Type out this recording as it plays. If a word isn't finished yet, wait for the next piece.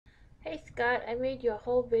Hey Scott, I made you a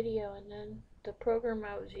whole video and then the program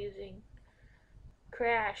I was using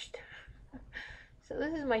crashed. So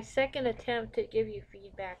this is my second attempt to give you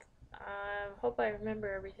feedback. Hope I remember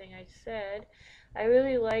everything I said. I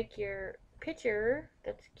really like your picture.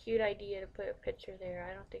 That's a cute idea to put a picture there.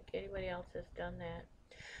 I don't think anybody else has done that.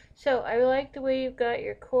 So I like the way you've got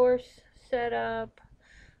your course set up.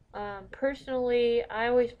 Personally, I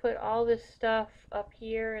always put all this stuff up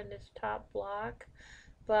here in this top block,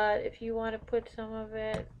 but if you want to put some of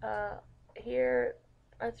it here,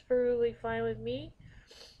 that's perfectly fine with me.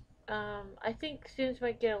 I think students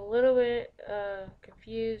might get a little bit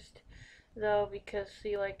confused though, because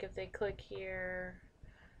see, like if they click here,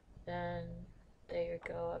 then they would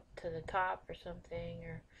go up to the top or something,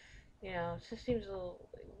 or it just seems a little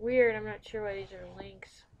weird. I'm not sure why these are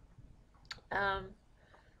links. Um,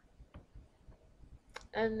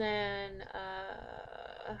 and then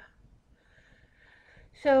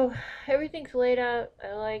so everything's laid out.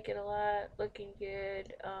 I like it a lot, looking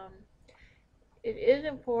good. It is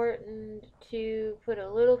important to put a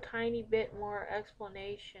little tiny bit more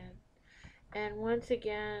explanation. And once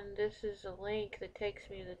again, this is a link that takes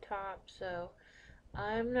me to the top, so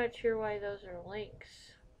I'm not sure why those are links.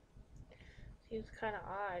 Seems kind of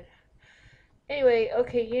odd. Anyway,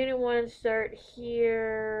 okay, Unit 1, start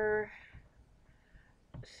here.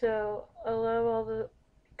 So I love all the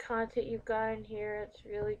content you've got in here. It's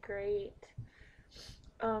really great.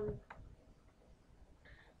 Um,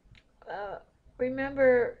 uh,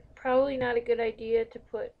 Remember, probably not a good idea to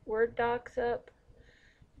put Word docs up.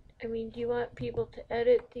 I mean, do you want people to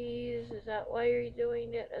edit these? Is that why you're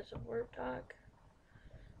doing it as a Word doc?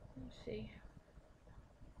 Let's see.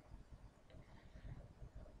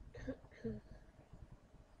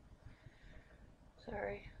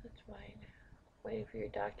 Sorry, that's mine. Waiting for your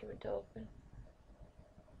document to open.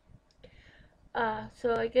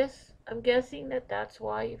 So I'm guessing that that's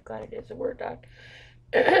why you've got it as a Word doc.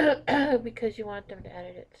 Because you want them to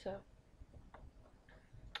edit it, so.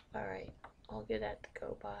 Alright, I'll give that to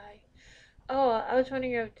go by. Oh, I was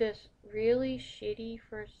wondering if this really shitty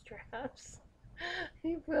first drafts.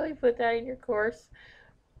 You really put that in your course?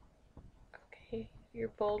 Okay, you're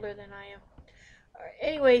bolder than I am. Alright,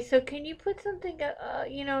 anyway, so can you put something,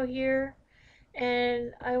 here?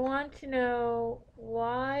 And I want to know,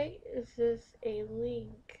 why is this a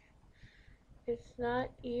link? It's not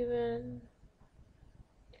even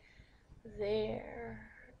there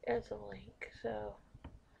as a link, so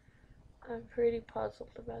I'm pretty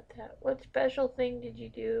puzzled about that. What special thing did you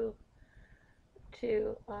do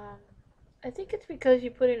to, I think it's because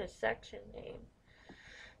you put in a section name.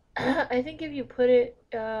 I think if you put it,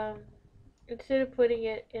 instead of putting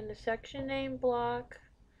it in the section name block,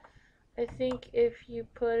 I think if you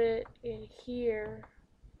put it in here,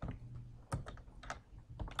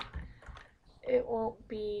 it won't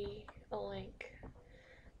be a link.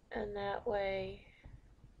 And that way,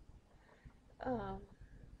 um,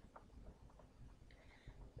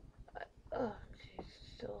 oh, jeez,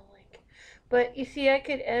 still a link. But you see, I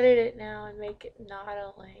could edit it now and make it not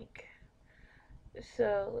a link.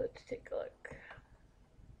 So let's take a look.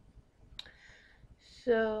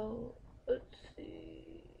 So let's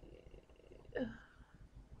see.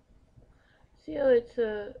 See how it's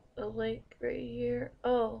a link right here?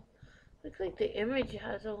 Oh, looks like the image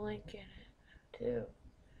has a link in it too.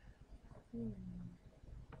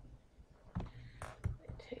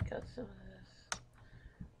 Take out some of this.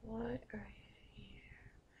 Why are you here?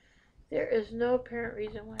 There is no apparent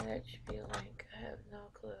reason why that should be a link. I have no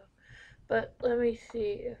clue. But let me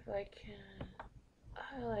see if I can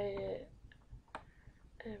highlight it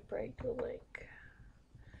and break the link.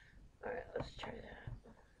 Alright, let's try that.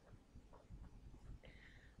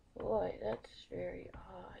 Boy, that's very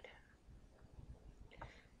odd.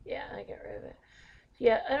 Yeah, I got rid of it.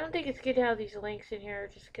 Yeah, I don't think it's good to have these links in here,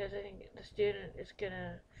 just because I think the student is going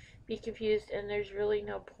to be confused, and there's really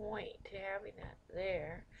no point to having that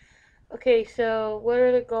there. Okay, so what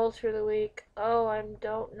are the goals for the week? Oh, I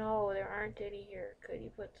don't know. There aren't any here. Could you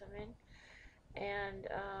put some in? And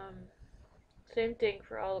same thing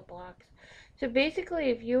for all the blocks. So basically,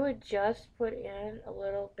 if you would just put in a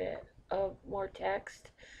little bit of more text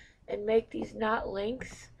and make these not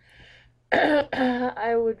links,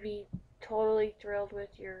 I would be totally thrilled with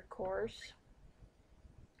your course.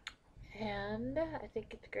 And I think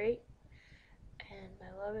it's great. And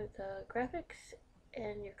I love it. The graphics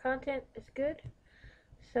and your content is good.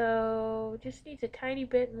 So just needs a tiny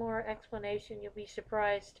bit more explanation. You'll be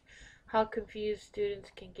surprised how confused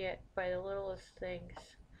students can get by the littlest things.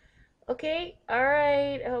 Okay,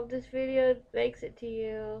 alright. I hope this video makes it to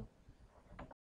you.